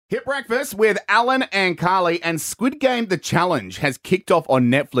Hit Breakfast with Alan and Carly, and Squid Game The Challenge has kicked off on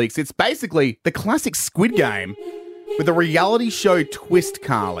Netflix. It's basically the classic Squid Game with a reality show twist,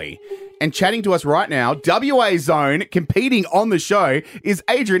 Carly. And chatting to us right now, WA Zone, competing on the show, is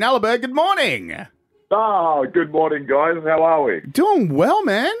Adrian Allenberg. Good morning. Oh, good morning, guys. How are we? Doing well,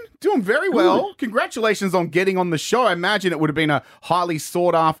 man. Doing very well. Congratulations on getting on the show. I imagine it would have been a highly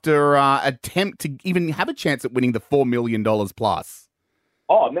sought-after attempt to even have a chance at winning the $4 million plus.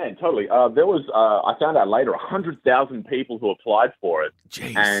 Oh, man, totally. There was, I found out later, 100,000 people who applied for it.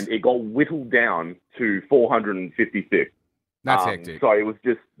 Jeez. And it got whittled down to 456. That's hectic. So it was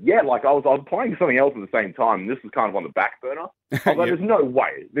just, I was playing something else at the same time, and this was kind of on the back burner. I was like, there's no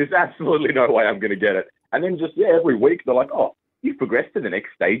way. There's absolutely no way I'm going to get it. And then just, every week they're like, oh, you've progressed to the next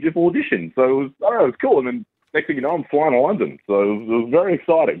stage of audition. So it was cool. And then next thing you know, I'm flying to London. So it was very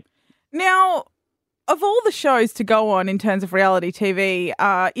exciting. Now, of all the shows to go on in terms of reality TV,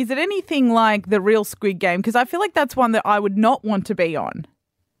 is it anything like The Real Squid Game? Because I feel like that's one that I would not want to be on.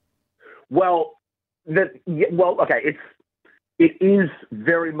 Well, okay, it is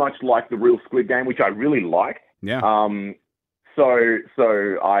very much like The Real Squid Game, which I really like. Yeah. So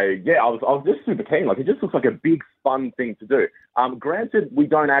I was just super keen. Like, it just looks like a big fun thing to do. Granted, we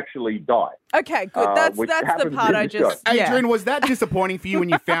don't actually die. Okay, good. That's the part I just. Adrian, was that disappointing for you when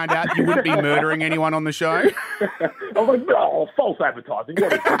you found out you wouldn't be murdering anyone on the show? I was like, oh, false advertising.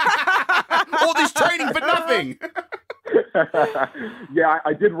 All this training for nothing.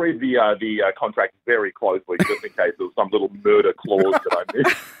 I did read the contract very closely just in case there was some little murder clause that I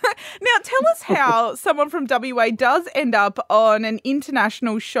missed. Now, tell us how someone from WA does end up on an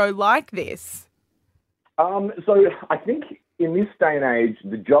international show like this. So I think in this day and age,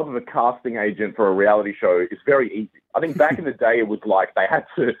 the job of a casting agent for a reality show is very easy. I think back in the day, it was like they had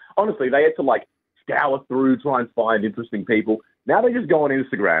to like scour through, try and find interesting people. Now they just go on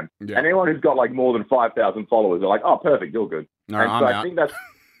Instagram, and anyone who's got like more than 5,000 followers are like, oh, perfect, you're good. All right, and so I think that's...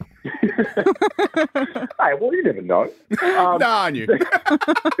 Hey, well, you never know. No, I knew.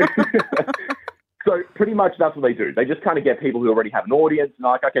 So pretty much that's what they do. They just kind of get people who already have an audience and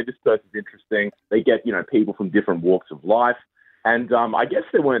are like, okay, this person's interesting. They get, people from different walks of life. And I guess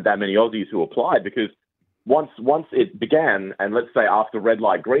there weren't that many Aussies who applied because once it began, and let's say after red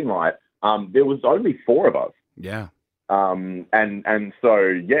light, green light, there was only 4 of us. Yeah. And so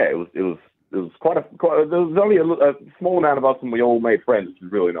it was there was only a small amount of us, and we all made friends, which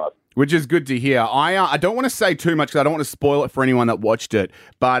was really nice. Which is good to hear. I don't want to say too much because I don't want to spoil it for anyone that watched it.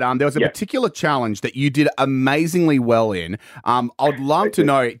 But there was a particular challenge that you did amazingly well in. I'd love to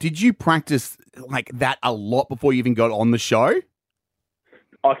know, did you practice like that a lot before you even got on the show?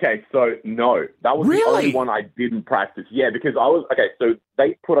 Okay, so no, that was the only one I didn't practice. Yeah, because so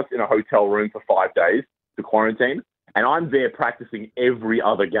they put us in a hotel room for 5 days to quarantine. And I'm there practicing every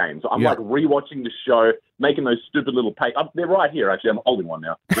other game. So I'm like rewatching the show, making those stupid little they're right here, actually. I'm holding one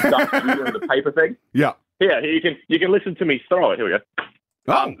now. The paper thing. Yeah. Here, you can listen to me throw it. Here we go.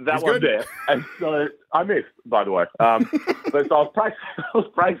 That one there. And so I missed, by the way. But so I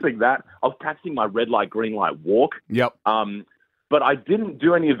was practicing that. I was practicing my red light, green light walk. Yep. But I didn't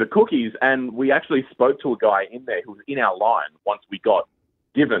do any of the cookies. And we actually spoke to a guy in there who was in our line once we got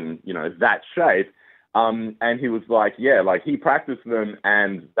given, that shape. And he was like, he practiced them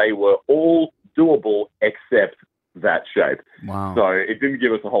and they were all doable except that shape. Wow. So it didn't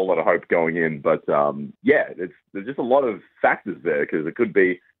give us a whole lot of hope going in. But, there's just a lot of factors there because it could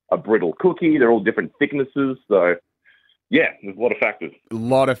be a brittle cookie. They're all different thicknesses. So, there's a lot of factors. A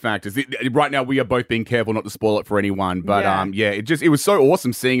lot of factors. Right now, we are both being careful not to spoil it for anyone. But, it was so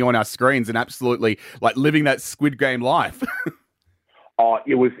awesome seeing you on our screens and absolutely like living that Squid Game life. Oh,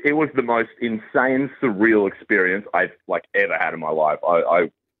 it was the most insane, surreal experience I've ever had in my life.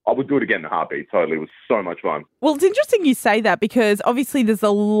 I would do it again in a heartbeat. Totally. It was so much fun. Well, it's interesting you say that because obviously there's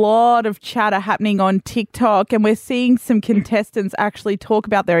a lot of chatter happening on TikTok and we're seeing some contestants actually talk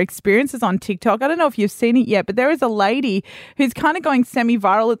about their experiences on TikTok. I don't know if you've seen it yet, but there is a lady who's kind of going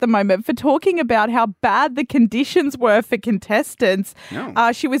semi-viral at the moment for talking about how bad the conditions were for contestants.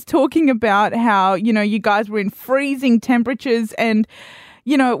 No. She was talking about how, you guys were in freezing temperatures and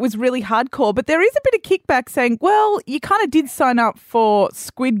it was really hardcore. But there is a bit of kickback saying, well, you kind of did sign up for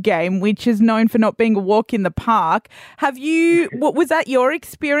Squid Game, which is known for not being a walk in the park. Was that your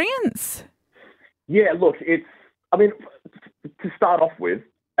experience? Yeah, look, to start off with,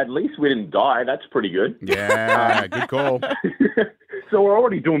 at least we didn't die. That's pretty good. Yeah, good call. So we're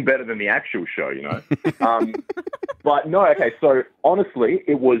already doing better than the actual show, But no, okay, so honestly,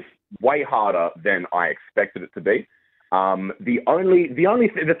 it was way harder than I expected it to be.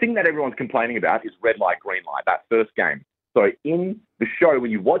 The thing that everyone's complaining about is red light, green light, that first game. So in the show,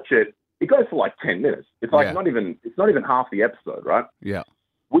 when you watch it, it goes for like 10 minutes. It's like it's not even half the episode, right? Yeah.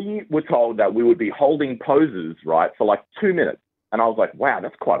 We were told that we would be holding poses, right, for like 2 minutes. And I was like, wow,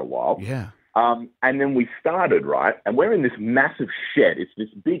 that's quite a while. Yeah. And then we started, right, and we're in this massive shed. It's this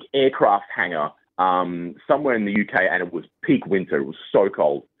big aircraft hangar somewhere in the UK, and it was peak winter. It was so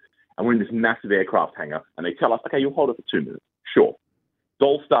cold. And we're in this massive aircraft hangar, and they tell us, okay, you'll hold it for 2 minutes. Sure.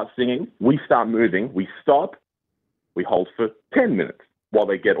 Dolls start singing. We start moving. We stop. We hold for 10 minutes while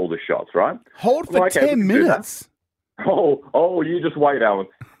they get all the shots, right? Hold for 10 minutes? Oh, you just wait, Alan.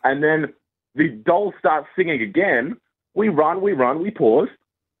 And then the dolls start singing again. We run, we pause.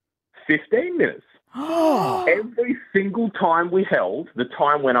 15 minutes. Every single time we held, the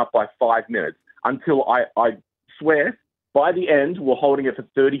time went up by 5 minutes until I swear, by the end, we're holding it for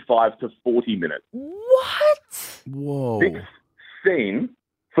 35 to 40 minutes. What? Whoa. This scene,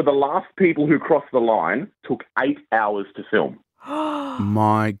 for the last people who crossed the line, took 8 hours to film.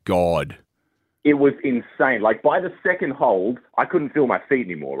 My God. It was insane. Like, by the second hold, I couldn't feel my feet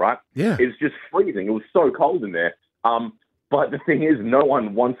anymore, right? Yeah. It was just freezing. It was so cold in there. But the thing is, no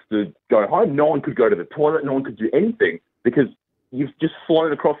one wants to go home. No one could go to the toilet. No one could do anything because you've just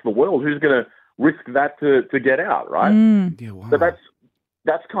flown across the world. Who's going to risk that to get out, right? Yeah, wow. So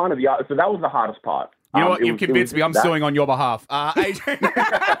that's kind of so that was the hardest part. You know what? You've convinced me. I'm suing on your behalf. Adrian.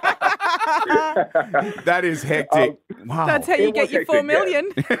 That is hectic. Wow. That's how you get your 4 million.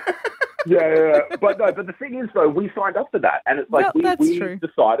 Yeah. But the thing is, though, we signed up for that. And it's like, we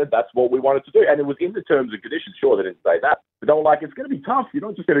decided that's what we wanted to do. And it was in the terms and conditions. Sure, they didn't say that. But they were like, it's going to be tough. You're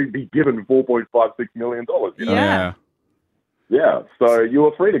not just going to be given $4.56 million. You know? Yeah. Yeah. So you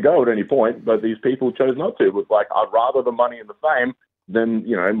were free to go at any point, but these people chose not to. It was like, I'd rather the money and the fame than,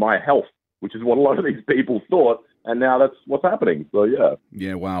 my health, which is what a lot of these people thought. And now that's what's happening. So, yeah.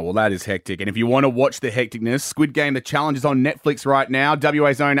 Yeah, wow. Well, that is hectic. And if you want to watch the hecticness, Squid Game, The Challenge is on Netflix right now.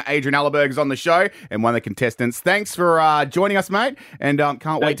 WA's own Adrian Allerberg is on the show and one of the contestants. Thanks for joining us, mate. And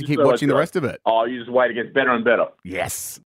can't wait to keep watching the rest of it. Oh, you just wait. It gets better and better. Yes.